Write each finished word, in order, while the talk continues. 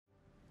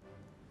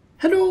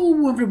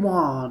Hello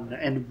everyone,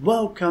 and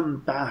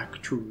welcome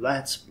back to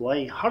Let's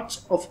Play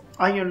Hearts of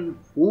Iron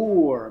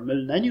 4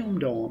 Millennium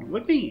Dawn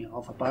with me,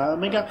 HoI4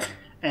 BBA,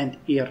 and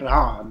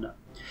Iran.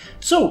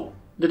 So,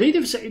 the date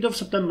is 8th of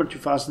September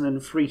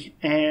 2003,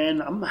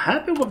 and I'm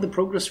happy with the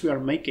progress we are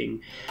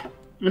making.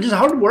 It is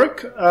hard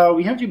work.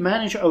 We have to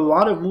manage a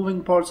lot of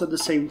moving parts at the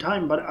same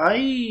time, but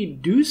I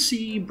do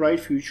see a bright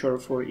future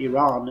for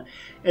Iran.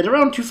 At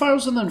around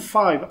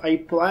 2005, I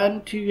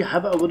plan to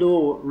have a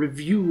little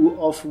review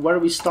of where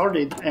we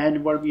started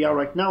and where we are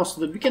right now,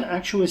 so that we can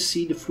actually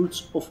see the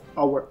fruits of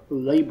our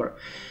labor.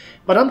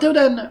 But until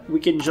then, we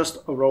can just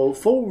roll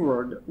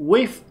forward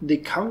with the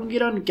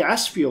Kangiran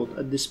gas field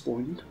at this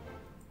point,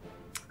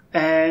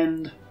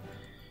 and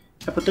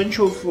a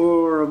potential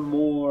for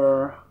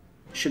more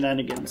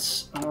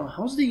shenanigans.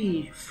 How's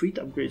the fleet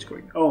upgrades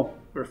going? Oh,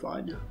 we're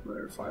fine.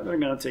 We're fine. They're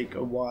gonna take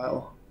a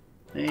while.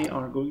 They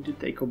are going to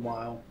take a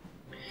while.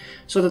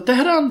 So the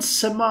Tehran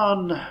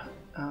Seman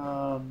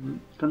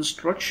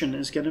construction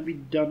is gonna be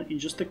done in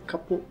just a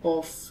couple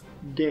of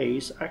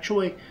days.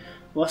 Actually,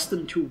 less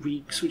than 2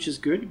 weeks, which is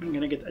good. We're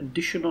gonna get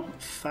additional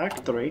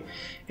factory,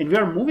 and we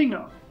are moving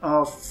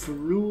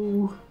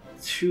through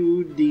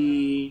to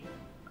the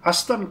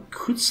Astan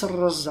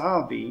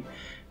Kutsrazavi,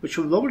 which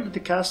will lower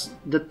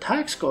the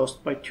tax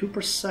cost by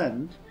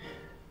 2%,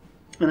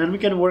 and then we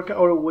can work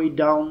our way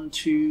down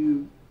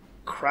to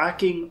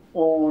cracking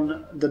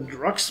on the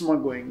drug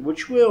smuggling,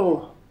 which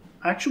will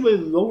actually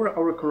lower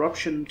our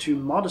corruption to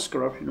modest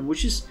corruption,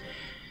 which is,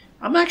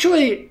 I'm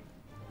actually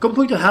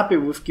completely happy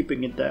with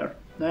keeping it there.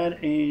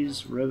 That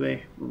is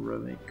really,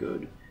 really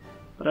good.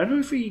 But I don't know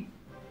if it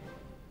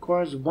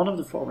requires one of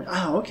the following.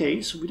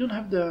 Okay, so we don't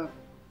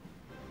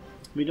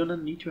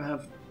need to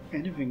have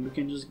anything. We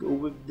can just go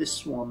with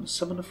this one,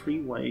 summon a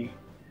freeway.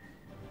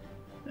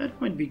 That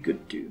might be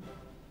good too.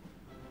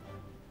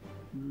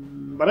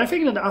 But I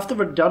think that after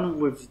we're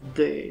done with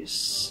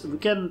this, we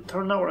can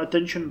turn our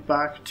attention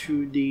back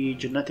to the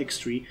genetics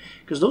tree,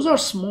 because those are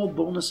small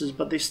bonuses,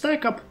 but they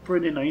stack up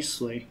pretty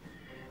nicely.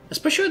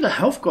 Especially the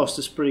health cost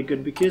is pretty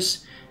good,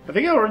 because I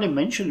think I already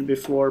mentioned it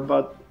before,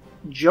 but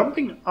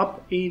jumping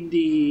up in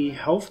the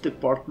health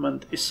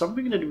department is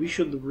something that we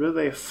should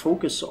really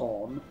focus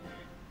on.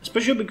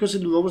 Especially because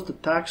it lowers the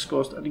tax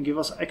cost and gives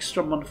us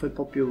extra monthly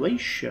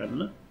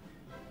population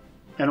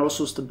and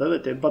also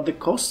stability. But the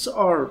costs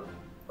are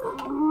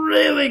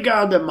really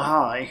goddamn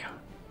high.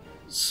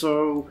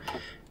 So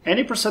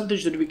any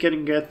percentage that we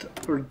can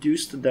get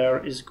reduced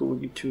there is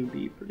going to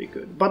be pretty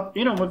good. But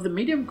you know, with the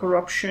medium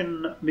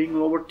corruption being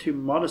lowered to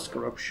modest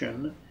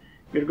corruption,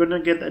 we're going to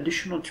get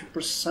additional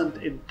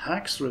 2% in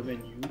tax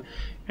revenue.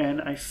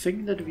 And I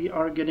think that we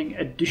are getting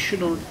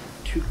additional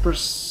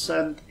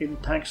 2% in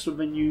tax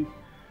revenue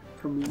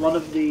from one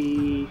of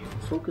the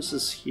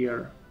focuses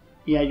here.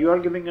 Yeah, you are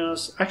giving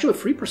us actually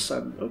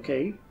 3%.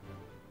 Okay,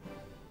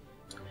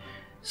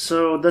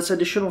 so that's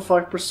additional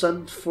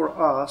 5% for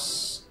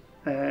us,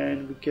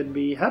 and we can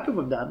be happy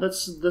with that.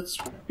 That's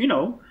you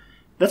know,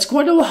 that's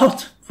quite a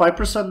lot.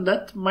 5%.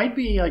 That might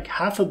be like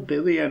 $500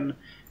 million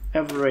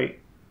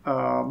every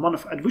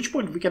month. At which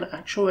point we can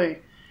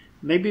actually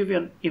maybe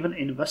even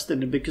invest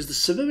in it, because the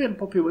civilian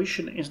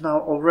population is now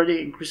already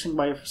increasing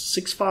by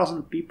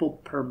 6,000 people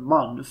per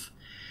month.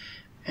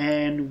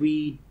 And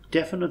we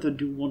definitely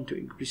do want to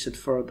increase it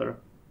further.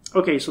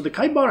 Okay, so the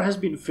Kaibar has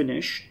been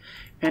finished,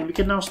 and we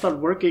can now start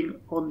working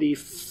on the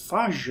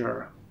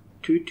Fajr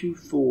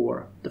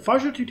 224. The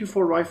Fajr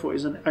 224 rifle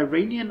is an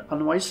Iranian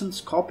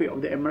unlicensed copy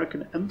of the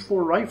American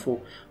M4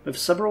 rifle with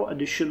several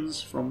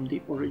additions from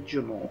the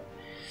original.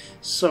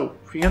 So,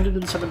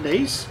 307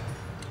 days.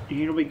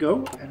 Here we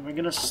go, and we're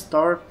gonna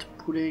start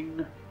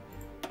putting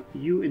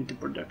you into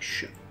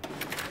production.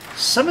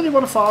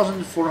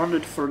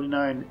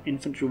 71,439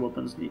 infantry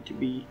weapons need to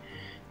be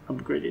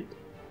upgraded.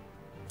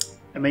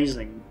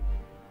 Amazing.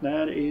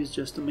 That is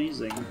just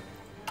amazing.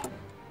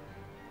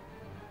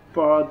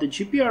 But the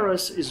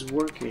GPRS is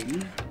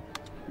working.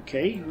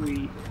 Okay,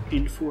 we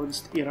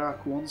influenced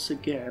Iraq once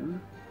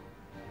again.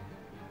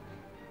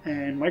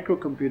 And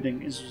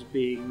microcomputing is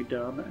being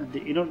done, and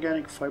the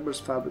inorganic fibers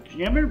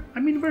fabrication. Yeah,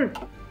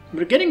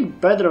 we're getting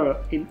better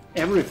in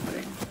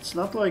everything. It's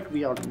not like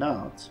we are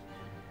not.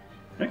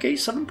 Okay,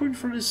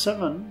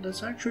 7.47,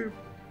 that's actually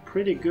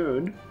pretty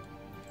good.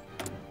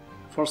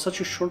 For such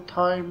a short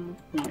time,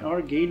 we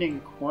are gaining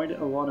quite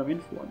a lot of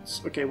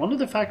influence. Okay, one of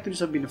the factories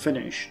have been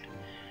finished.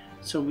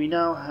 So we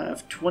now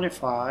have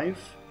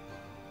 25,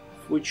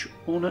 which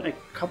only a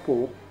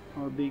couple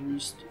are being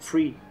used,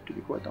 3 to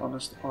be quite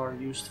honest, are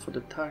used for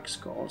the tax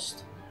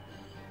cost.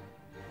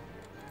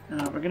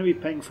 We're going to be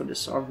paying for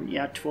this, are we?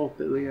 Yeah, 12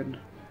 billion.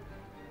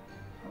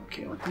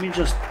 Okay, let me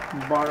just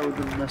borrow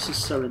the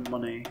necessary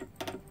money.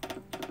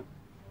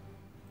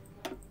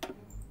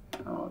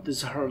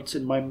 This hurts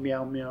in my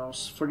meow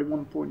meows.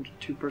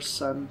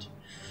 31.2%.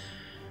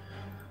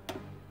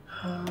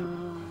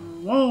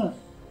 Well,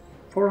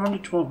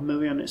 412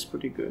 million is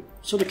pretty good.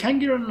 So the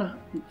Kangiran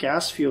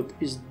gas field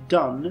is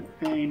done,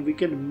 and we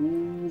can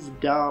move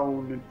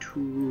down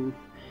to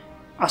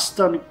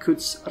Astan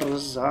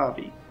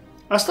Kutsrazavi.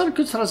 Astar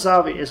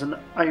Khosravi is an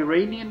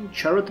Iranian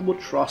charitable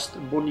trust,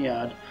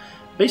 Bunyad,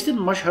 based in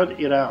Mashhad,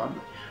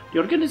 Iran. The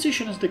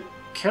organization is the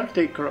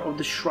caretaker of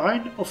the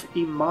Shrine of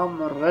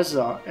Imam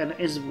Reza and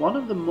is one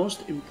of the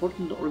most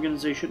important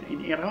organizations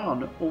in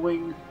Iran,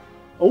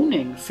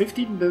 owning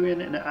 15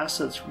 billion in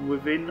assets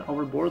within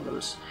our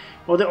borders.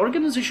 While the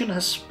organization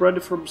has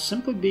spread from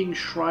simply being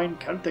shrine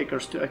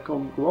caretakers to a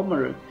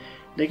conglomerate,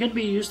 they can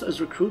be used as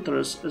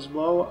recruiters as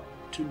well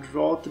to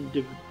draw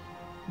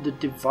the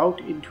devout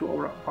into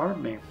our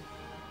army.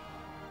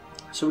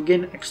 So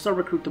again, extra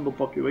recruitable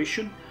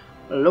population,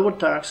 lower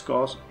tax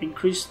costs,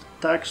 increased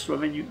tax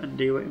revenue, and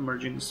daily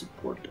emerging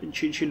support, and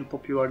changing the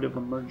popularity of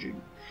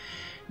emerging.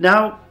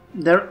 Now,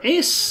 there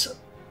is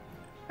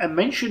a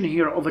mention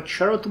here of a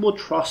charitable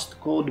trust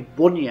called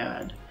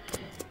Bunyad.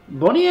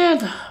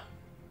 Bunyads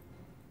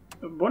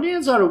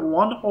are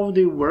one of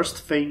the worst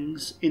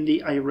things in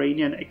the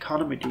Iranian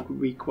economy, to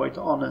be quite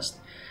honest.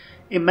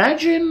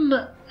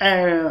 Imagine,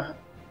 how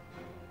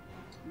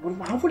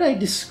would I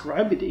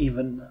describe it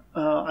even?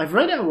 I've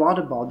read a lot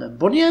about them.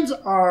 Bunyads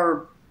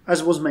are,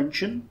 as was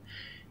mentioned,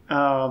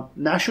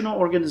 national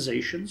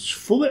organizations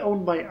fully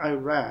owned by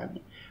Iran,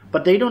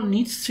 but they don't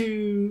need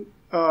to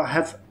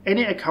have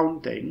any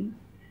accounting.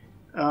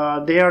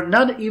 They are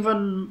not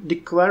even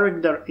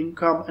declaring their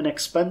income and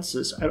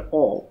expenses at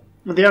all.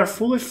 They are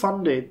fully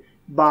funded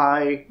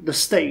by the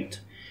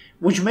state,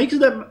 which makes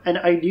them an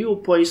ideal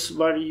place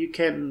where you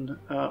can,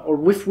 or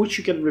with which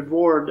you can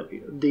reward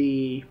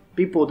the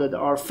people that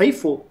are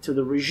faithful to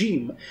the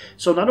regime.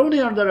 So not only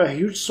are they a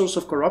huge source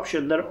of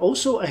corruption, they're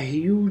also a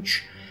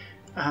huge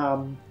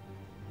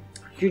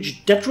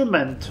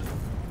detriment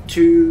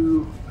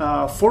to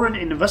foreign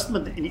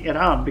investment in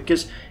Iran.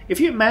 Because if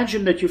you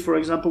imagine that you, for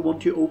example,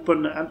 want to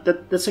open,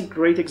 that's a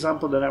great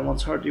example that I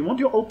once heard, you want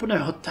to open a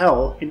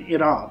hotel in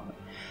Iran,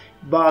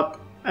 but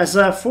as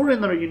a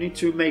foreigner you need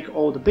to make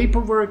all the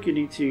paperwork, you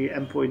need to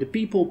employ the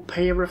people,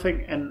 pay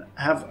everything, and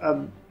have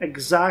an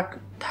exact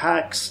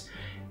tax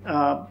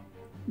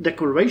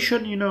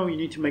declaration, you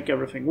need to make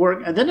everything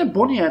work. And then a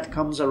Bunyad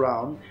comes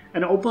around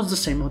and opens the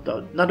same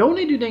hotel. Not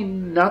only do they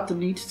not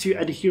need to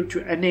adhere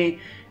to any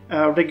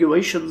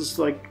regulations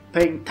like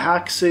paying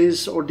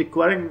taxes or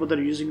declaring what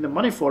they're using the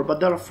money for, but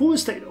they're fully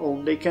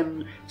state-owned. They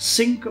can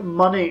sink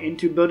money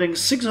into building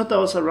 6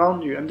 hotels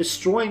around you and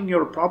destroying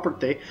your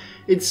property.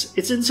 It's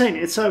insane.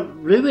 It's a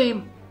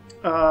really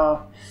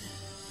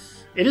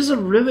it is a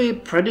really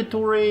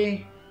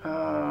predatory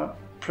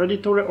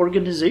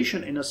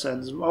organization in a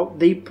sense. Well,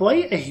 they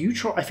play a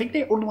huge role. I think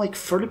they own like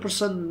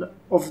 30%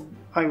 of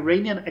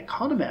Iranian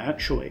economy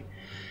actually.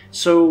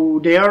 So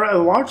they are a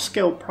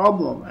large-scale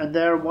problem, and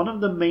they are one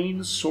of the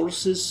main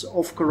sources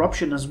of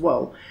corruption as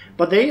well.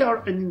 But they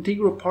are an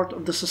integral part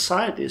of the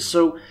society.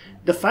 So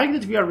the fact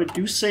that we are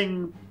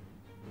reducing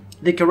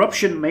the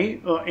corruption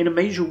in a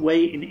major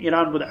way in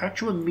Iran would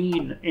actually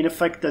mean, in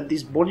effect, that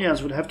these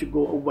bunyads would have to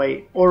go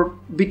away or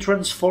be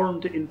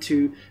transformed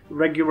into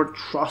regular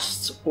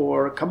trusts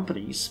or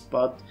companies.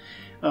 But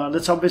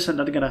that's obviously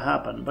not going to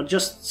happen. But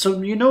just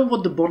so you know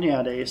what the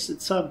bunyad is,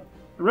 it's a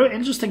really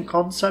interesting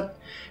concept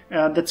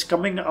that's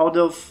coming out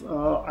of,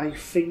 I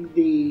think,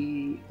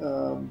 the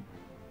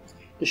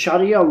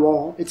Sharia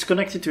law. It's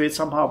connected to it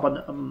somehow,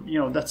 but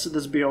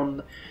that's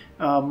beyond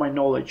my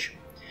knowledge.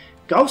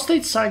 Gulf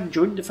states signed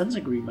joint defense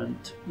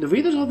agreement. The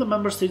leaders of the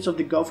member states of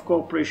the Gulf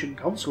Cooperation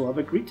Council have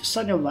agreed to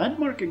sign a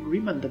landmark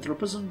agreement that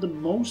represents the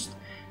most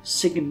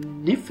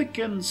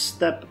significant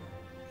step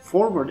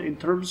forward in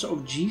terms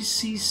of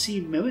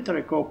GCC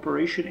military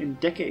cooperation in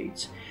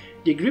decades.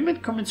 The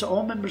agreement commits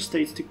all member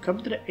states to come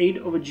to the aid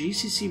of a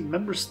GCC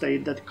member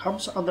state that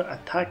comes under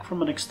attack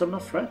from an external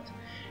threat.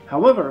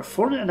 However,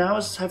 foreign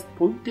analysts have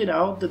pointed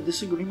out that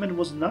this agreement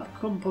was not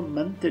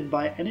complemented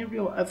by any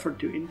real effort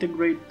to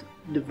integrate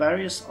the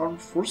various armed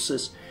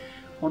forces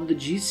on the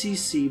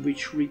GCC,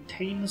 which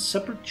retain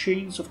separate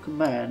chains of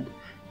command,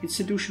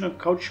 institutional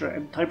culture,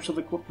 and types of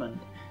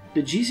equipment.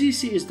 The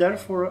GCC is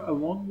therefore a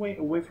long way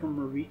away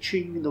from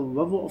reaching the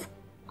level of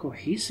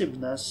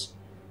cohesiveness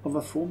of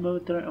a full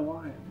military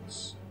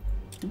alliance.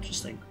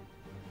 Interesting.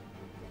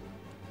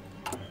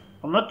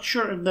 I'm not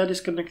sure if that is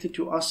connected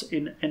to us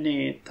in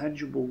any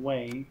tangible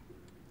way,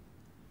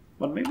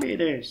 but maybe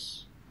it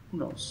is. Who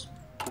knows?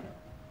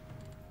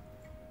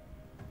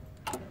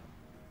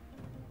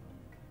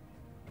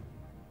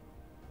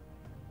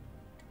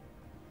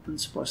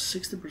 It's plus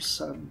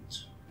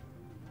 60%.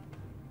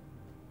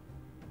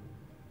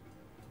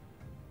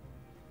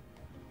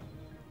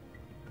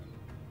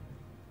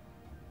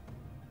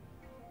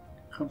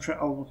 Country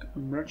outlook,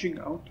 emerging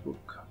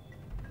outlook.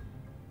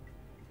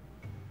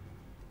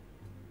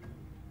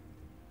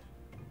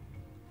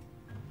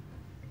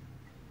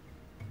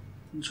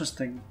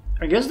 Interesting.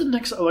 I guess the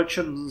next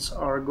elections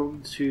are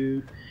going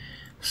to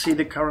see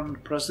the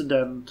current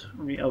president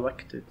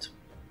re-elected.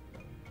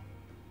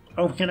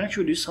 Oh, we can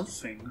actually do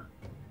something.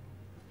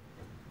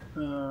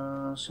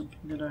 Something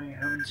that I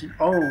haven't seen.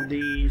 Oh,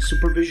 the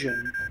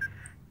supervision.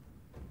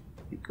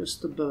 Because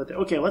stability.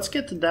 Okay, let's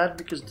get to that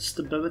because the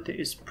stability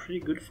is pretty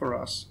good for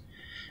us.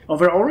 And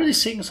we're already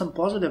seeing some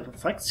positive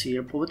effects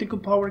here. Political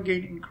power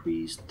gain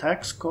increased,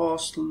 tax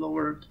cost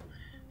lowered,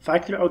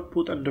 factory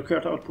output and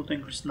dockyard output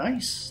increased.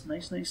 Nice,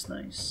 nice, nice,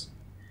 nice.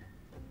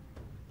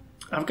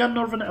 Afghan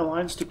Northern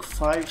Alliance took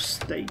 5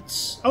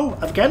 states. Oh,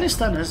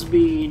 Afghanistan has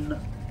been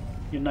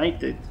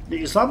united.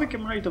 The Islamic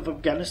Emirate of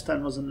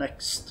Afghanistan was the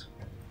next.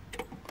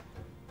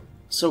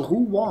 So who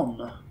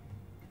won?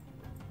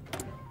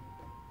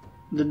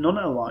 The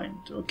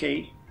non-aligned.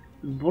 Okay.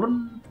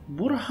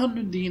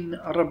 Burhanuddin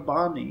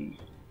Rabbani.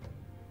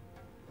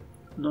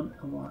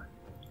 Non-aligned.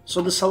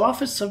 So the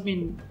Salafists have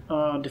been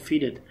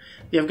defeated.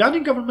 The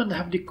Afghani government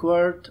have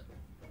declared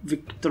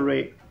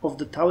victory of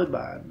the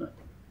Taliban.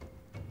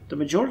 The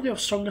majority of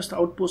strongest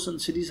outposts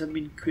and cities have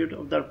been cleared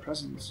of their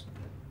presence.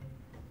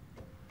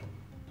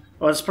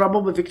 Well, it's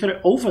probably victory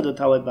over the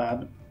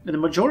Taliban. The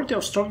majority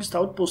of strongest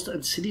outposts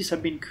and cities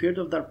have been cleared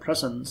of their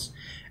presence,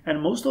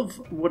 and most of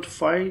what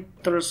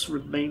fighters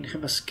remain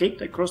have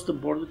escaped across the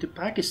border to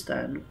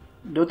Pakistan.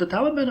 Though the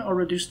Taliban are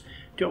reduced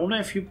to only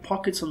a few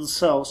pockets and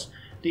cells,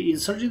 the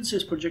insurgency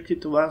is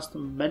projected to last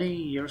many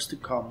years to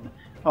come,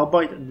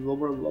 albeit at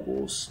lower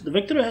levels. The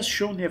victory has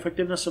shown the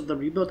effectiveness of the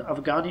rebuilt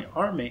Afghani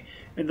army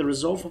and the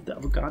resolve of the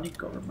Afghani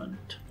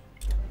government.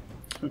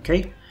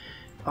 Okay,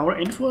 our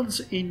influence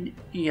in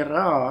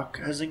Iraq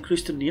has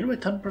increased to nearly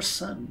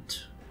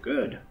 10%.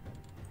 Good.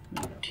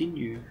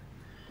 Continue.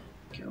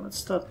 Okay, let's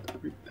start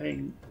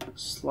repaying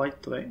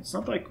slightly. It's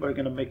not like we're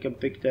gonna make a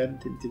big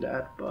dent into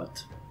that,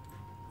 but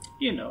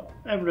you know,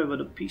 every bit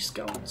of peace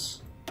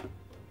counts.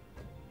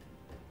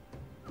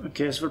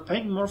 Okay, so we're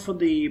paying more for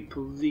the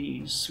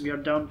police. We are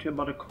down to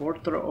about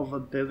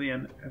 $250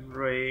 million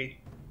every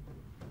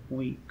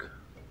week.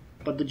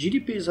 But the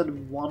GDP is at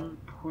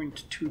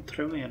 1.2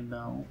 trillion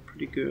now.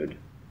 Pretty good.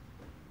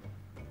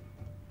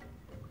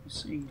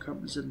 This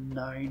income is at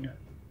 9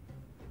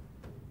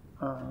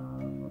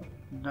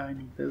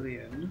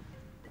 billion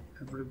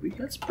every week.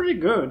 That's pretty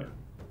good.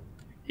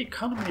 The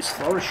economy is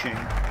flourishing.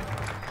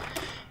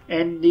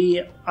 And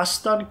the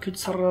Astan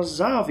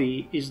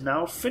Kutsarazavi is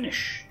now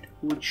finished,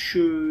 which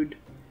should...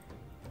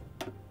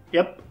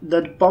 Yep,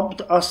 that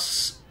bumped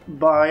us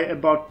by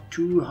about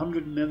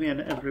 200 million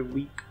every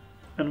week.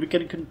 And we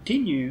can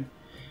continue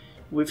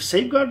with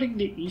safeguarding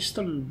the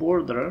eastern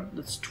border.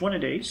 That's 20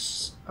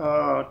 days.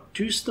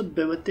 To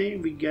stability,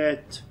 we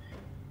get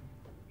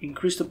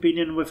increased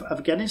opinion with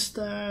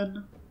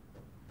Afghanistan,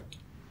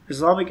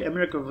 Islamic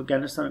Emirate of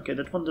Afghanistan. Okay,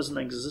 that one doesn't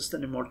exist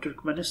anymore.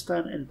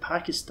 Turkmenistan and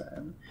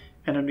Pakistan.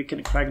 And then we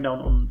can crack down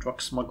on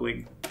drug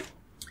smuggling.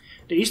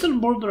 The eastern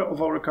border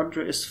of our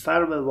country is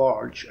fairly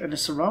large and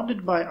is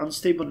surrounded by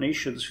unstable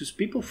nations whose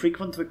people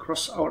frequently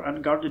cross our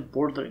unguarded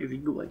border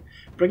illegally,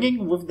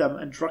 bringing with them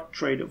a drug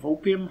trade of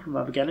opium from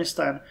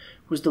Afghanistan,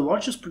 who is the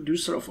largest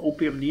producer of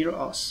opium near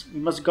us. We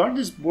must guard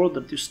this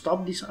border to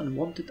stop these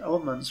unwanted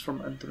elements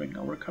from entering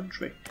our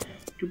country.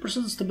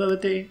 2%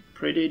 stability,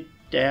 pretty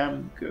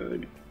damn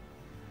good.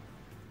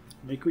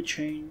 Liquid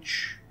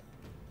change.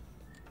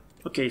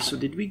 Okay, so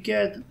did we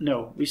get...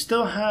 No, we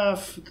still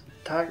have...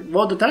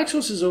 Well, the tax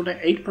force is only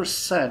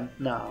 8%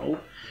 now,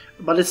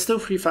 but it's still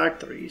 3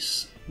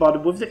 factories.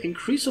 But with the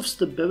increase of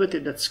stability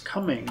that's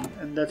coming,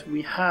 and that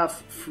we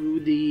have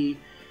through the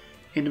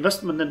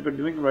investment that we're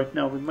doing right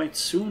now, we might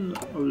soon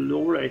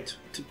lower it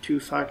to 2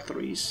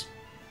 factories.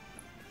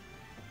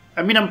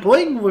 I mean, I'm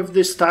playing with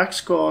this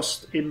tax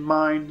cost in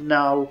mind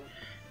now,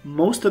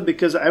 mostly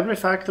because every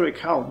factory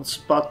counts,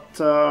 but,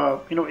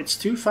 you know, it's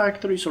 2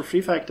 factories or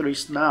 3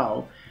 factories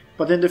now,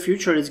 but in the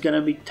future it's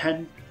gonna be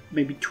 10,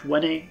 maybe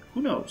 20,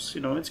 who knows,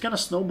 you know, it's gonna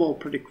snowball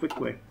pretty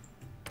quickly.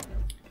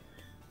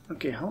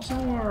 Okay, how's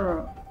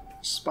our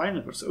spy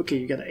numbers? Okay,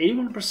 you got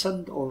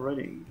 81%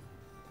 already.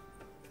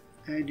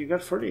 And you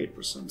got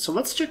 38%. So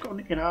let's check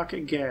on Iraq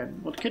again.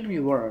 What can we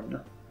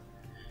learn?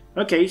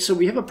 Okay, so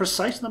we have a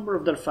precise number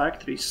of their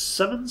factories.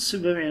 7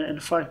 civilian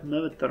and 5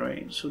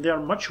 military. So they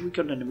are much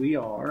weaker than we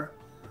are.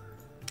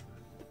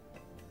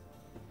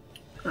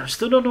 I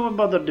still don't know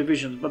about their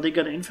divisions, but they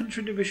got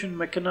infantry division,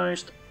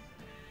 mechanized,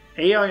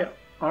 AI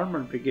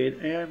Armored Brigade,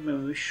 AI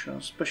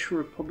Militia, Special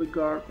Republic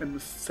Guard, and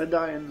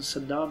Fedai and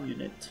Saddam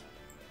Unit.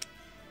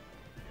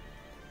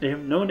 They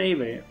have no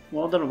navy.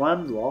 Well, they're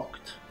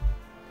landlocked.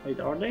 Wait,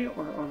 are they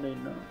or are they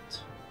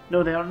not?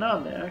 No, they are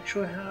not. They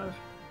actually have...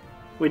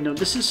 Wait, no,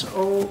 this is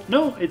all...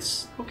 No,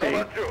 it's...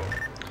 Okay.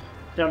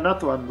 They are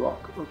not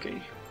landlocked.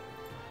 Okay.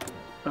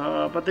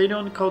 But they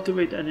don't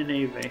cultivate any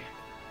navy.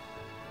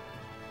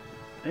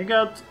 They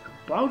got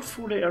about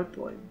 40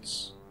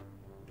 airplanes.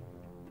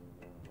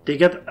 They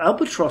got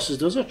albatrosses,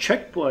 those are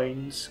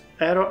checkpoints.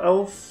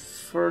 Aero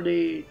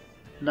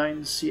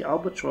L39C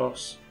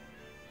Albatross.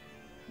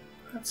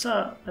 That's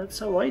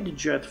a light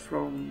jet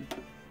from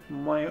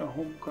my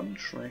home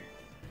country.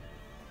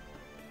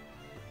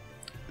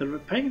 They're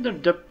repaying their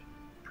debt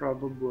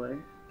probably.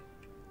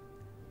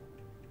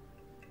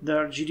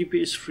 Their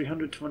GDP is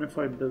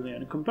 325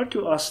 billion. Compared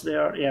to us,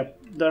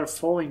 they're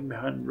falling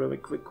behind really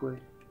quickly.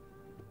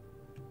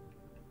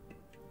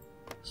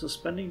 So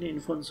spending the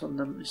influence on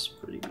them is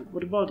pretty good.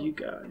 What about you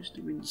guys?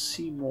 Do we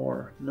see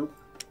more? Nope.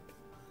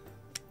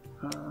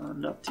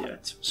 Not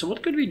yet. So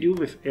what could we do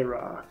with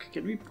Iraq?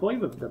 Can we play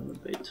with them a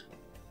bit?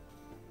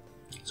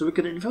 So we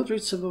could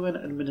infiltrate civilian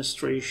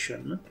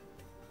administration.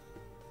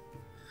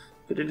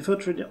 We could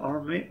infiltrate the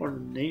army or the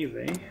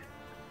navy.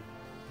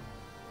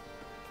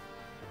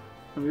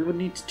 And we would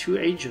need 2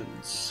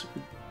 agents.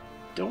 We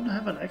don't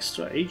have an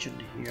extra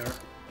agent here.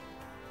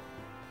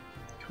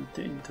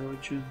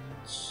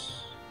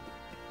 Counterintelligence.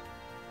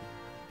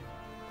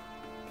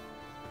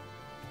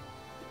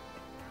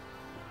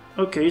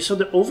 Okay, so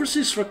the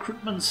Overseas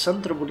Recruitment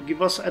Center would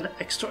give us an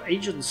extra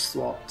agent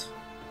slot.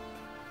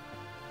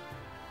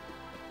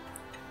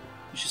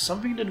 Which is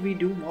something that we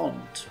do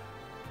want.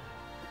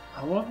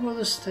 How long will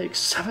this take?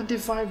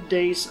 75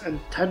 days and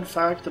 10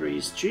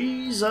 factories.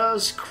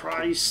 Jesus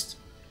Christ.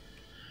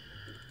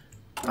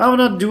 I'm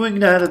not doing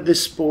that at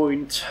this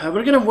point.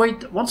 We're gonna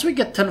wait. Once we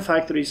get 10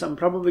 factories, I'm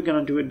probably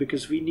gonna do it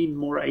because we need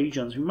more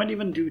agents. We might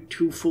even do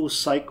 2 full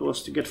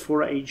cycles to get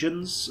 4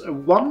 agents.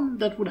 1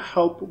 that would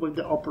help with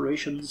the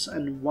operations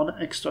and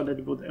 1 extra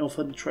that would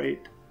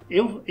infiltrate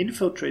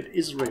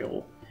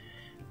Israel.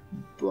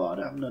 But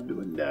I'm not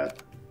doing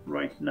that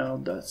right now.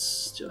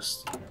 That's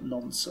just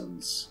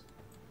nonsense.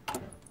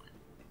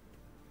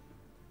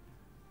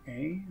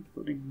 Okay,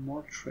 putting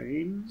more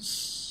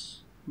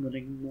trains,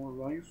 putting more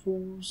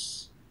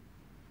rifles.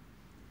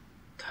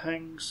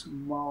 Tanks,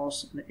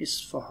 Mars, and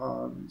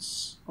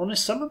Isfahans. Only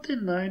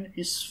 79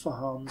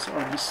 Isfahans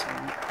are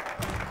missing.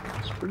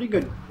 It's pretty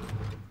good.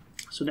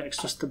 So the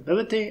extra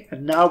stability,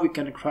 and now we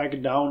can crack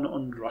down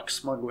on drug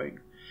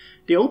smuggling.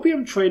 The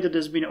opium trade that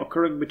has been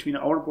occurring between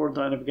our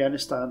border and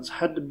Afghanistan's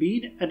had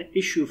been an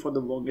issue for the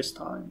longest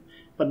time.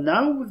 But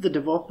now with the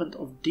development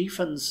of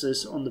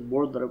defenses on the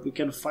border, we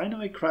can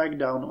finally crack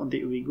down on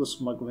the illegal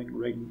smuggling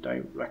ring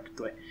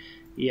directly.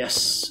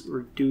 Yes,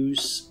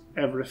 reduce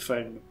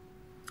everything.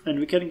 And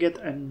we can get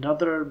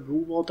another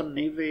Blue Water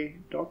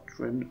Navy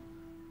doctrine.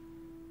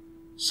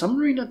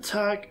 Submarine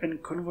attack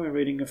and convoy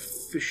raiding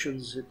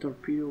efficiency,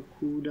 torpedo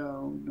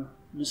cooldown,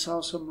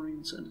 missile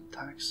submarines and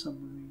attack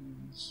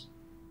submarines.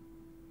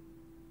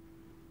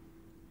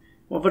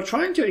 Well, we're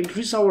trying to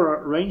increase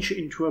our range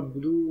into a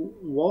blue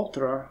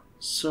water,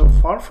 so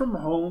far from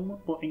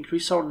home will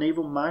increase our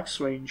naval max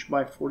range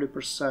by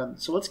 40%.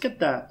 So let's get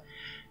that.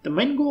 The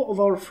main goal of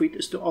our fleet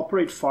is to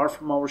operate far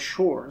from our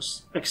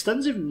shores.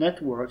 Extensive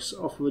networks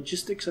of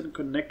logistics and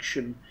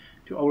connection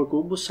to our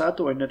global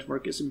satellite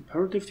network is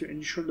imperative to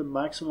ensure the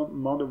maximum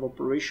amount of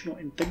operational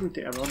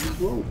integrity around the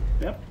globe.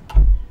 Yep.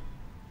 I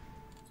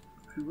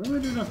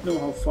really do not know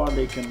how far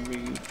they can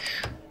reach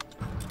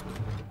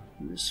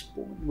this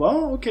point.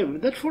 Well, okay,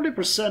 with that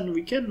 40%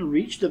 we can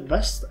reach the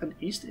West and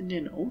East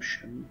Indian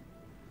Ocean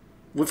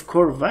with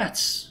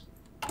corvettes.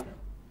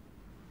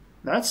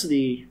 That's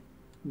the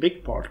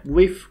big part,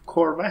 with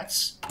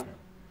corvettes.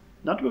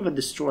 Not with a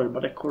destroyer,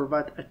 but a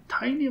corvette, a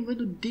tiny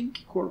little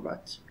dinky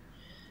corvette.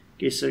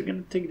 Okay, so we're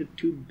gonna take the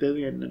 2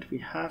 billion that we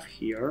have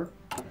here.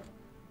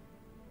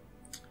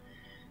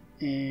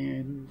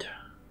 And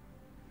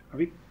are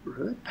we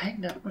really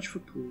paying that much for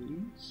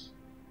police?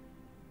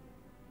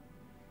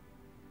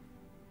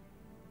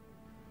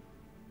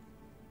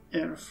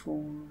 Air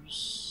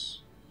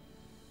Force.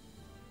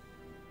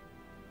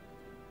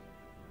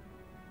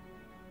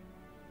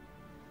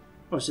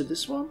 Oh, is it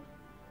this one?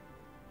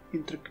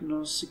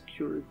 Internal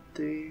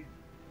security.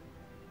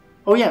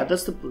 Oh yeah,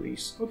 that's the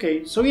police.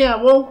 Okay, so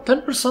yeah, well,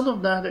 10%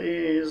 of that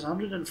is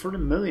 140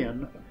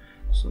 million.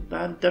 So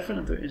that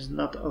definitely is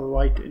not a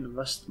light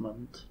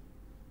investment.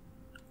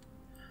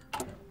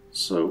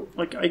 So,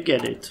 like, I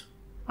get it.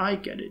 I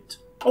get it.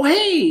 Oh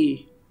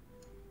hey!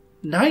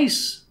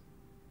 Nice!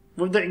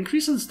 With the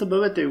increase in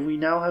stability, we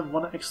now have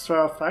 1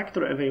 extra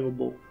factor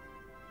available.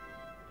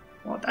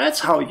 Well, that's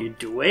how you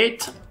do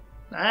it.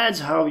 That's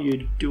how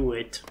you do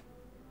it.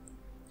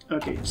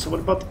 Okay, so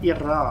what about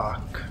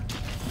Iraq?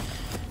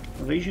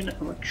 Malaysian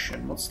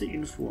election, what's the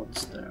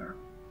influence there?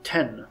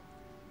 10.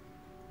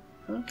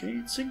 Okay,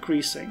 it's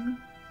increasing.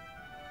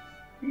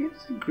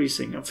 It's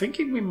increasing. I'm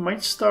thinking we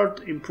might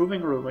start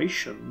improving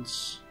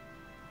relations.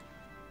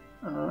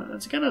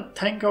 It's gonna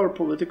tank our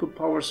political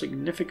power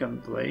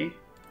significantly.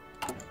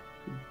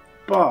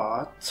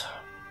 But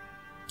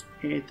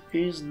it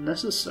is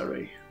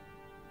necessary.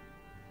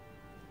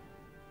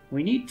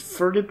 We need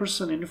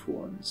 30%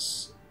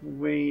 influence.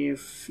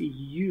 With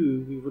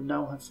you, we would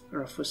now have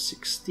roughly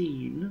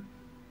 16.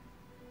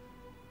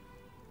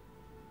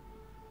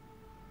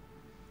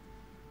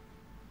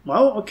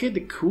 Well, okay,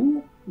 the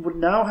coup would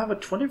now have a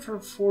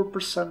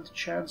 24%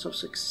 chance of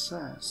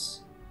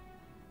success.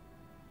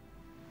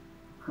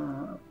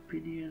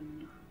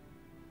 Opinion,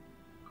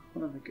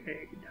 economic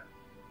aid.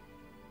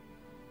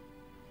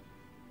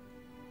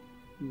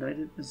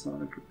 United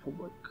Islamic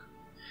Republic.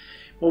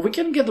 Well, we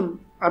can get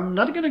them. I'm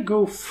not gonna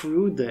go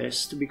through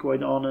this, to be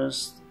quite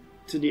honest,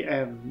 to the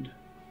end.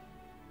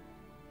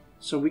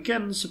 So we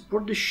can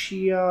support the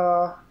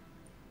Shia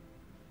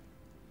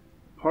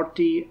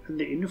party and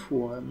the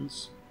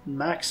influence.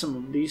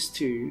 Maximum, these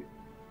two.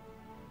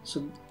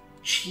 So,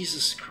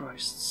 Jesus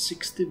Christ,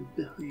 60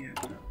 billion.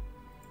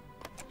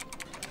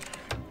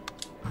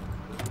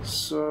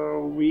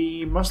 So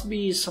we must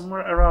be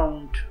somewhere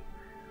around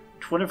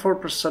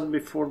 24%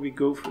 before we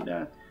go through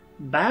that.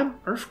 Bam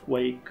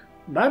earthquake.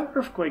 Bam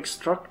earthquake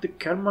struck the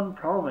Kerman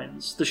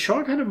province. The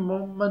shock had a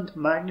moment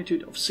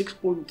magnitude of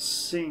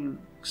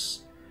 6.6.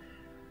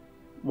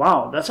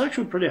 Wow, that's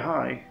actually pretty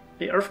high.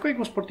 The earthquake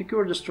was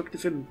particularly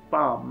destructive in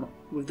Bam,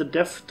 with the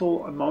death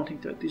toll amounting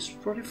to at least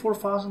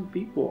 34,000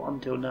 people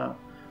until now.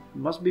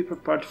 We must be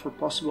prepared for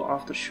possible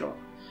aftershock.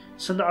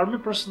 Send the army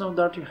personnel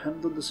there to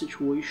handle the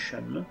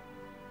situation.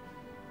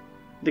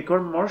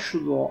 Declare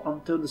martial law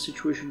until the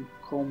situation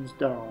calms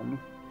down.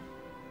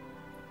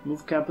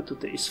 Move capital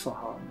to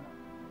Isfahan.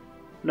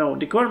 No,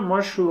 declare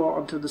martial law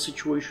until the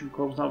situation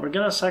calms down. We're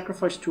gonna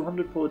sacrifice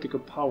 200 political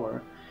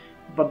power,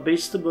 but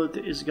base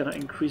stability is gonna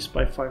increase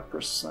by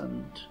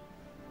 5%.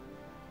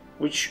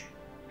 Which,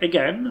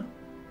 again,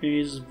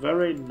 is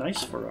very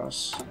nice for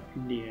us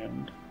in the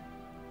end.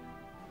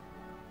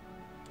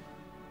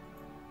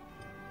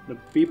 The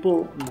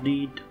people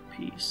need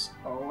peace.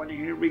 Oh, and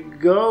here we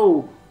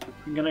go!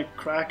 I'm gonna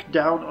crack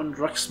down on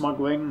drug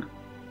smuggling.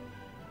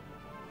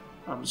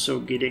 I'm so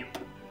giddy.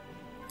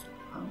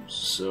 I'm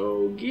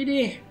so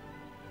giddy.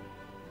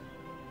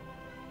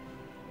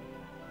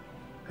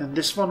 And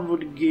this one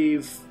would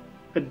give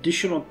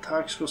additional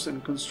tax costs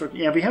and construction.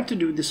 Yeah, we have to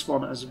do this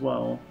one as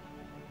well.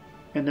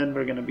 And then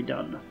we're gonna be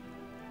done.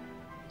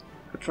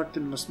 Attract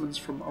investments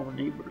from our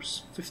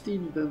neighbors.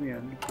 15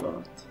 billion,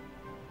 but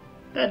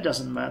that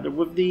doesn't matter.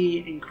 With the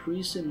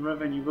increase in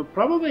revenue, we'll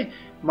probably...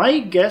 My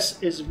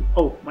guess is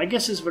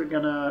we're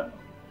gonna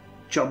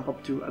jump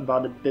up to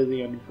about $1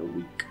 billion per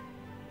week.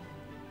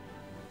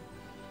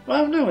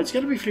 Well, no, it's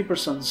gonna be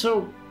 3%,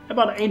 so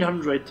about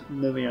 800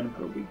 million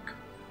per week.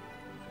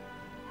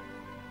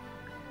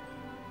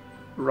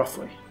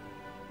 Roughly.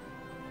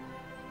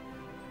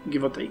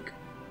 Give or take.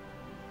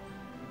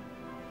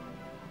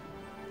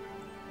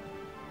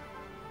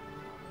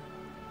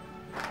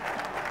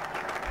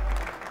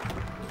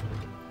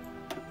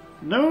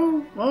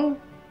 No, well,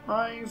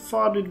 I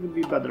thought it would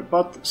be better,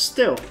 but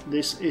still,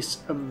 this is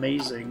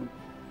amazing.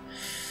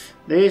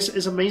 This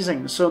is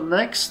amazing. So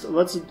next,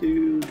 let's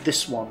do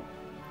this one.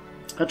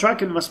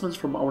 Attract investments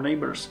from our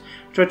neighbors.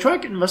 To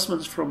attract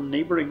investments from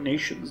neighboring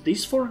nations,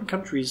 these foreign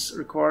countries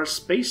require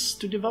space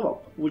to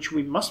develop, which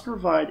we must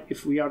provide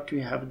if we are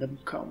to have them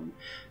come.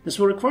 This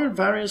will require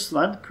various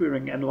land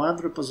clearing and land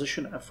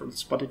reposition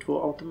efforts, but it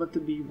will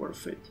ultimately be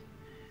worth it.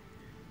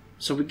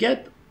 So we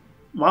get,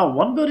 wow,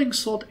 one building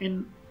slot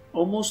in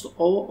almost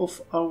all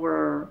of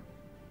our...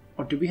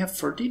 Or do we have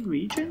 13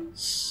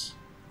 regions?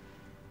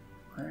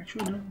 I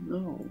actually don't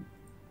know.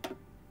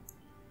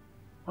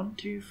 1,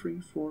 2, 3,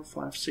 4,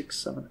 5, 6,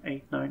 7,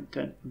 8, 9,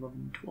 10,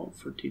 11, 12,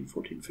 13,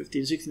 14,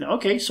 15, 16.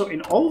 Okay, so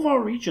in all of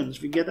our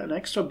regions we get an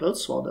extra build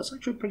slot. That's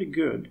actually pretty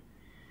good.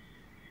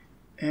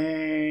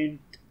 And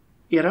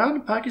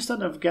Iran,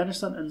 Pakistan,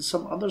 Afghanistan and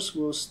some others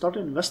will start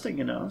investing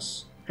in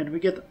us. And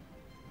we get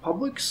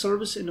public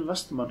service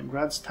investment.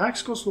 Grants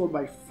tax cost lower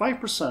by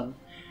 5%.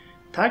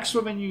 Tax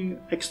revenue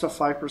extra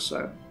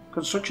 5%.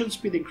 Construction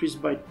speed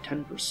increased by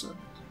 10%.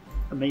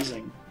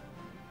 Amazing.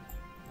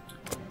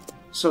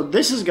 So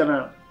this is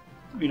gonna,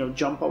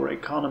 jump our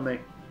economy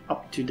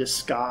up to the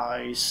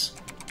skies.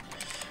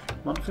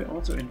 Monthly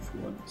auto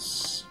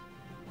influence.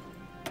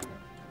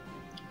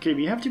 Okay,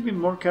 we have to be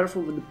more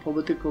careful with the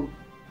political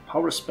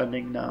power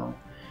spending now,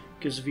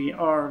 because we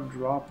are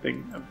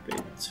dropping a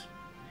bit.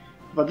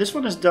 But this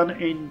one is done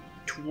in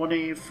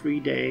 23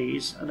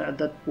 days, and at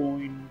that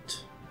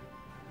point,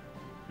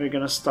 we're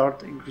gonna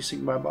start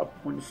increasing by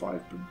about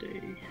 0.5 per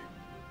day.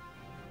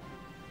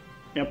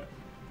 Yep.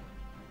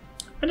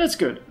 And that's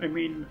good. I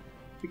mean,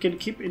 we can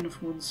keep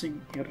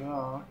influencing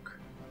Iraq.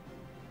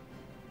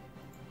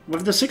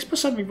 With the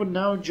 6%, we would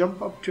now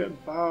jump up to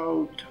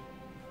about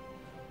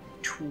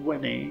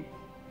 20.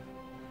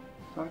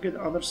 Target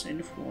others'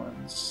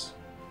 influence.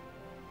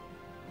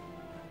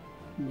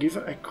 Give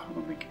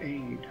economic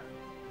aid.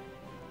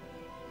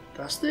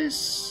 Does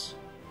this?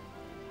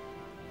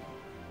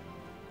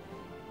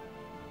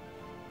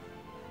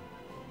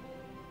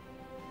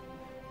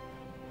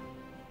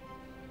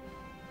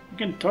 You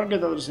can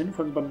target others'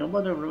 influence, but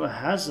nobody really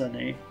has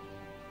any.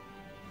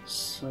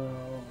 So...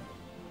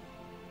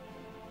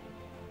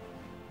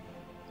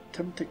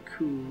 attempt a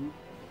coup.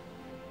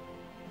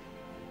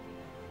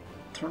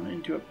 Turn it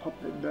into a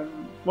puppet,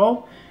 then...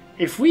 Well,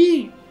 if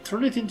we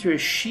turn it into a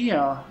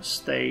Shia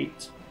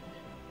state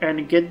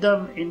and get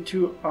them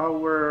into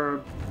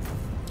our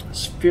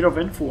sphere of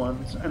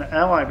influence and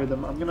ally with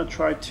them, I'm gonna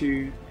try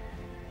to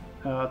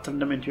turn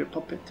them into a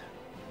puppet.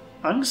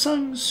 Aung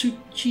San Suu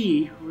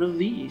Kyi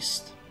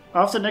released.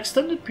 After an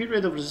extended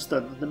period of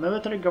resistance, the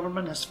military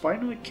government has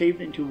finally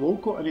caved into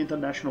local and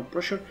international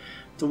pressure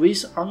to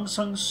release Aung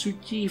San Suu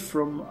Kyi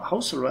from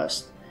house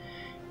arrest.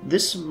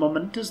 This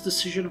momentous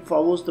decision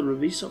follows the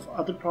release of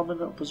other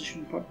prominent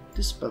opposition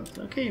participants.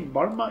 Okay,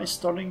 Burma is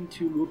starting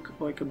to look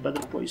like a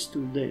better place to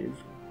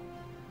live.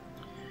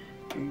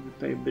 Okay, we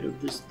pay a bit of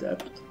this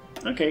debt.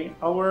 Okay,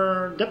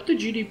 our debt to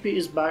GDP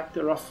is back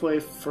to roughly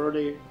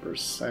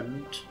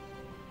 30%.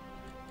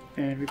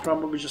 And we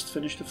probably just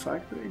finished the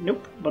factory.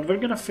 Nope, but we're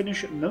gonna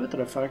finish a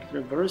military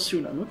factory very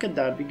soon. And look at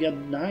that, we got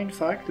 9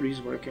 factories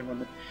working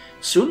on it.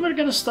 Soon we're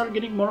gonna start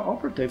getting more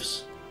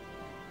operatives.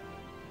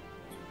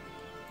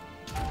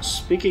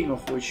 Speaking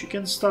of which, you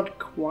can start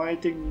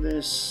quieting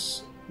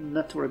this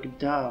network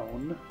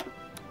down.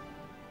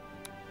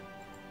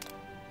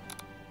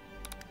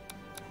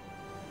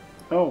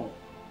 Oh.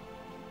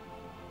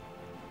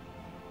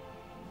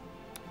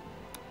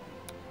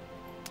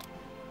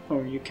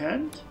 Oh, you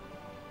can't?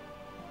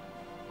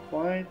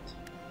 Quiet.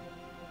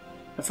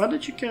 I thought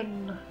that you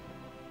can...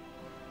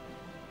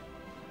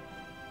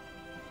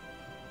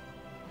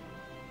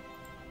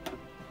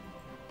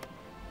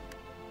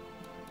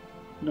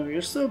 No,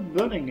 you're still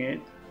building it,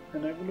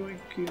 and I would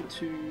like you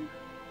to...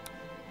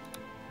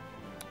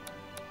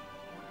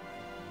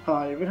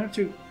 you will have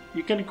to...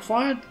 You can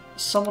quiet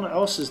someone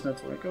else's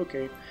network,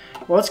 okay.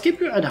 Well, let's keep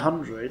you at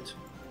 100.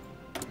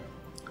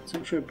 That's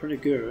actually pretty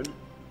good.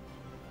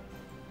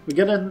 We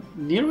get a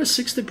nearly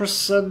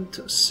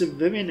 60%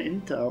 civilian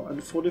intel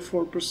and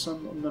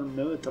 44% on the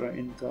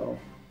military intel.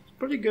 It's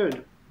pretty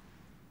good.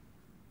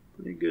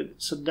 Pretty good.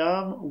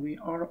 Saddam, we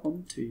are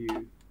on to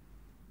you.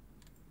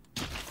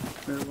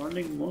 We're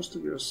learning most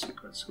of your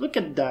secrets. Look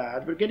at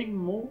that. We're getting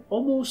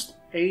almost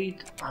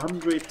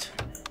 800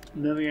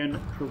 million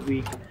per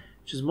week,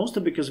 which is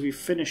mostly because we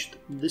finished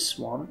this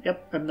one.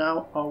 Yep, and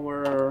now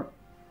our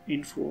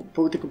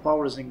political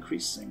power is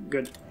increasing.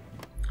 Good.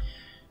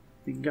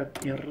 We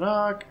got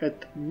Iraq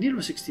at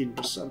nearly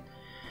 16%.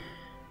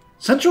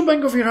 Central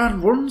Bank of Iran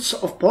warns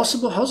of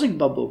possible housing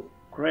bubble.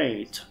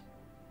 Great.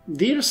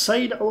 Dear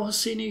Saeed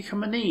al-Husseini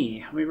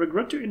Khamenei, we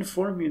regret to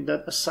inform you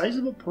that a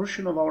sizable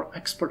portion of our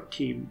expert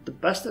team, the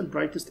best and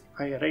brightest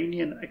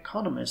Iranian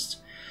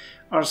economists,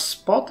 are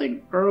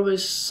spotting early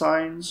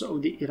signs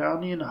of the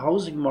Iranian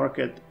housing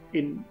market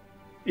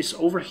is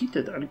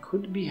overheated and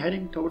could be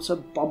heading towards a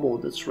bubble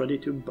that's ready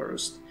to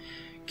burst.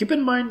 Keep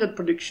in mind that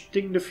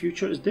predicting the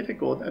future is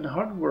difficult and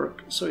hard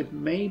work, so it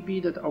may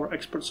be that our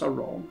experts are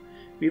wrong.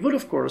 We would,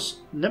 of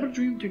course, never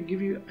dream to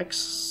give you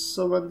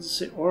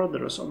excellency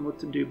orders on what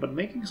to do, but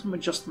making some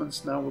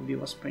adjustments now will be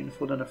less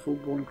painful than a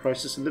full-blown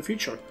crisis in the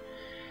future.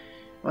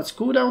 Let's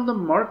cool down the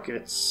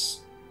markets.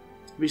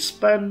 We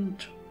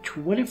spent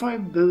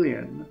 25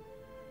 billion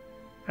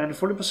and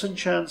 40%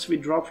 chance we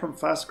drop from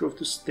fast growth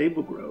to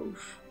stable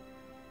growth.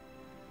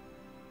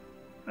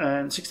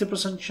 And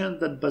 60% chance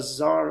that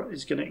Bazaar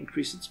is going to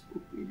increase its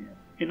book median.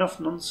 Enough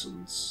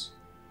nonsense.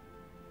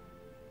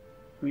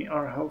 We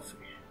are healthy.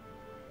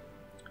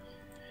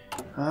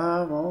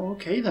 Well,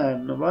 okay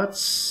then.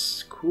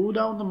 Let's cool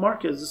down the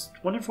markets. It's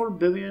 24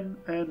 billion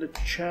and a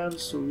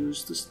chance to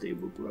lose the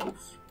stable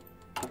growth.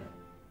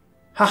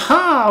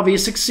 Haha! We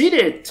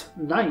succeeded!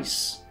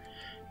 Nice.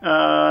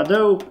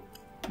 Though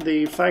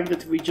the fact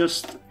that we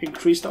just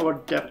increased our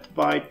debt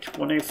by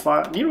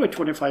nearly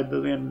 25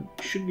 billion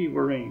should be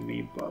worrying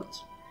me,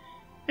 but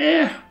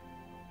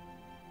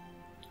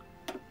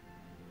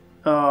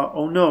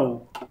oh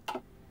no.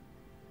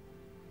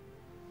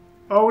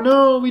 Oh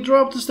no, we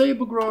dropped the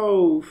stable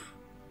growth.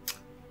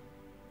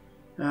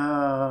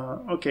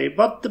 Okay,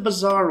 but the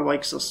Bazaar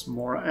likes us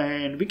more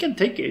and we can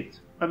take it.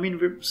 I mean,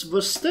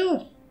 we're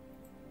still,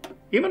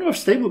 even with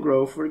stable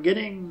growth, we're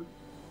getting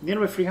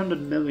nearly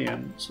 300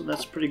 million, so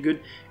that's pretty good.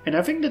 And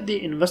I think that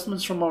the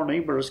investments from our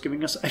neighbors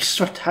giving us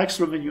extra tax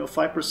revenue of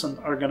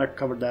 5% are gonna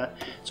cover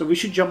that. So we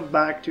should jump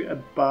back to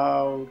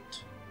about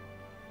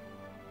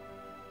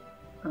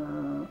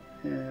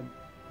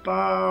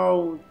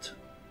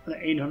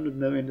 800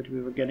 million that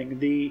we were getting.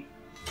 The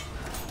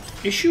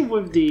issue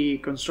with the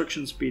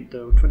construction speed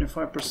though,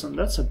 25%,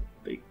 that's a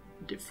big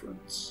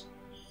difference.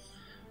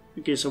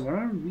 Okay, so where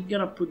are we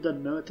gonna put that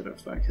military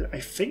factory? I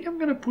think I'm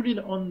gonna put it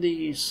on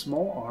the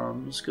small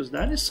arms, because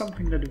that is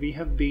something that we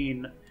have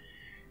been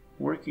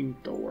working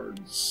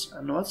towards.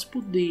 And let's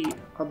put the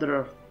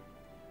other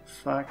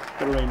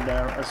factory in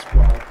there as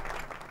well.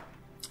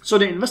 So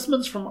the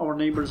investments from our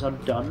neighbors are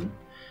done.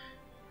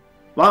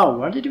 Wow,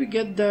 where did we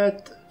get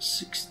that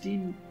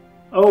 16?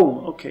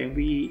 Oh, okay,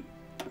 we...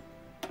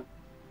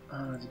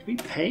 did we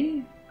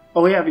pay?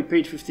 Oh yeah, we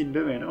paid 15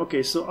 billion.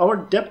 Okay, so our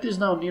debt is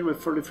now nearly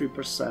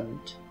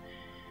 33%.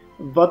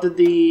 But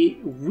the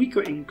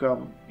weaker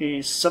income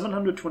is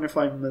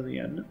 725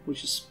 million,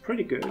 which is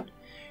pretty good.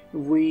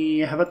 We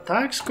have a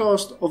tax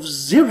cost of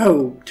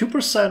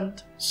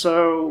 2%.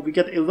 So we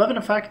get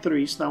 11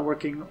 factories now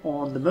working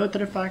on the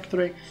military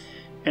factory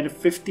and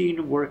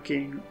 15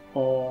 working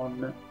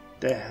on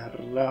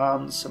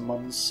Tehran's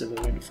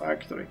civilian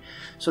factory.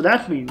 So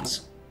that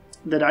means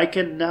that I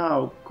can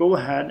now go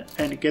ahead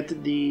and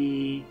get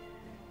the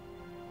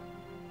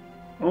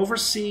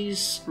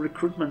Overseas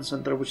Recruitment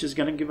Center, which is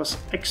going to give us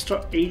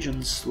extra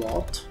agent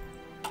slot.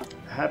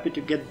 Happy to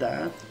get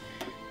that.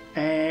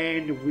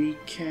 And we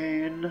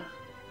can...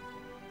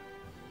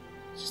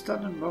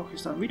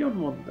 Pakistan, we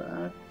don't want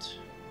that.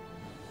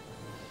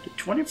 The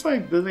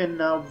 25 billion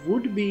now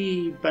would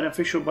be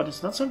beneficial, but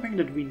it's not something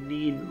that we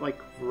need like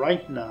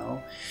right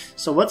now.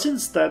 So let's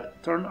instead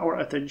turn our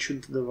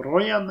attention to the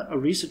Royan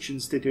Research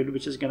Institute,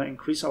 which is going to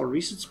increase our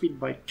research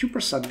speed by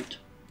 2%,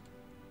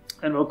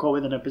 and we'll call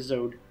it an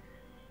episode.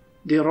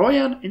 The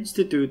Royan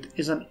Institute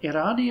is an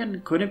Iranian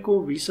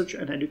clinical research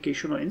and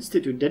educational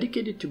institute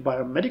dedicated to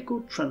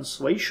biomedical,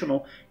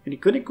 translational,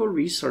 and clinical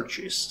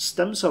researches,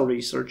 stem cell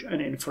research,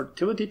 and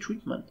infertility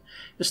treatment.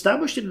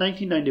 Established in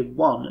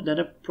 1991, then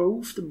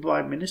approved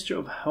by Ministry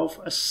of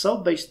Health as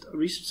cell-based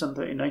research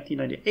center in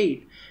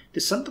 1998, the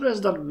center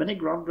has done many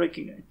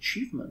groundbreaking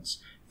achievements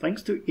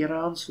thanks to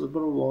Iran's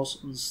liberal laws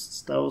on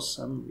stem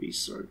cell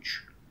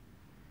research.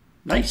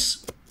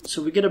 Nice.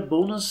 So we get a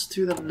bonus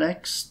to the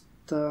next.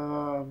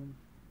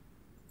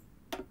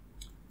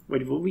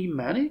 Wait, will we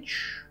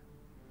manage?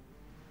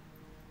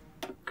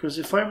 Because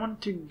if I want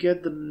to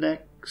get the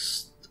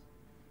next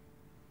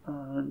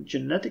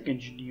genetic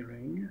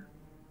engineering,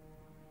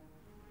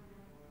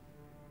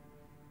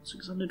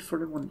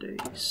 641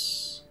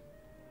 days.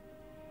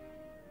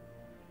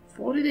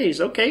 40 days,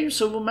 okay,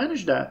 so we'll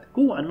manage that.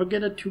 Oh, and we'll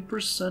get a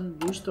 2%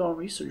 boost to our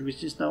research,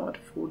 which is now at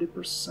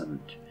 40%.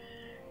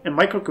 And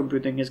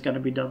microcomputing is going to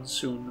be done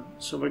soon,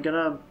 so we're going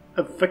to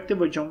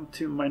effectively jump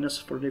to minus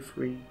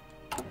 43.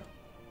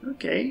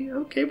 Okay,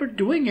 we're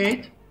doing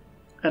it.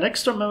 An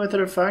extra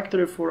military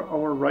factory for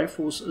our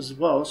rifles as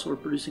well, so we're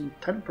producing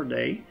 10 per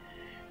day,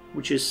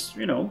 which is,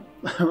 you know,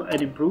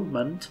 an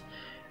improvement.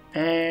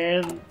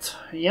 And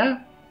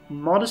yeah,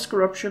 modest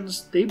corruption,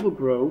 stable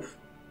growth.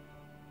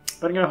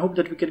 But I'm gonna hope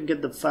that we can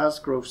get the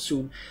fast growth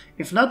soon.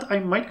 If not, I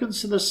might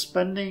consider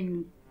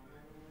spending,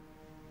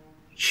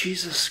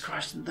 Jesus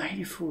Christ,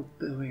 94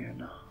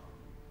 billion.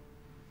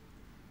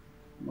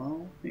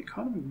 Well, the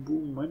economic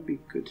boom might be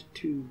good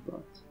too,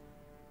 but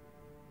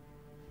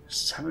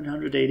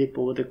 780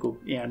 political,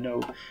 yeah,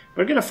 no.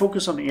 We're gonna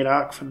focus on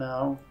Iraq for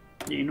now.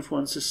 The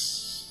influence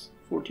is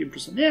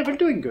 14%. Yeah, we're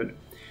doing good.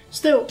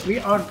 Still, we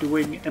are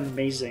doing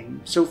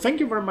amazing. So thank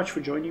you very much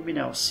for joining me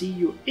now. See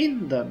you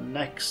in the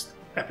next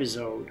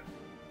episode.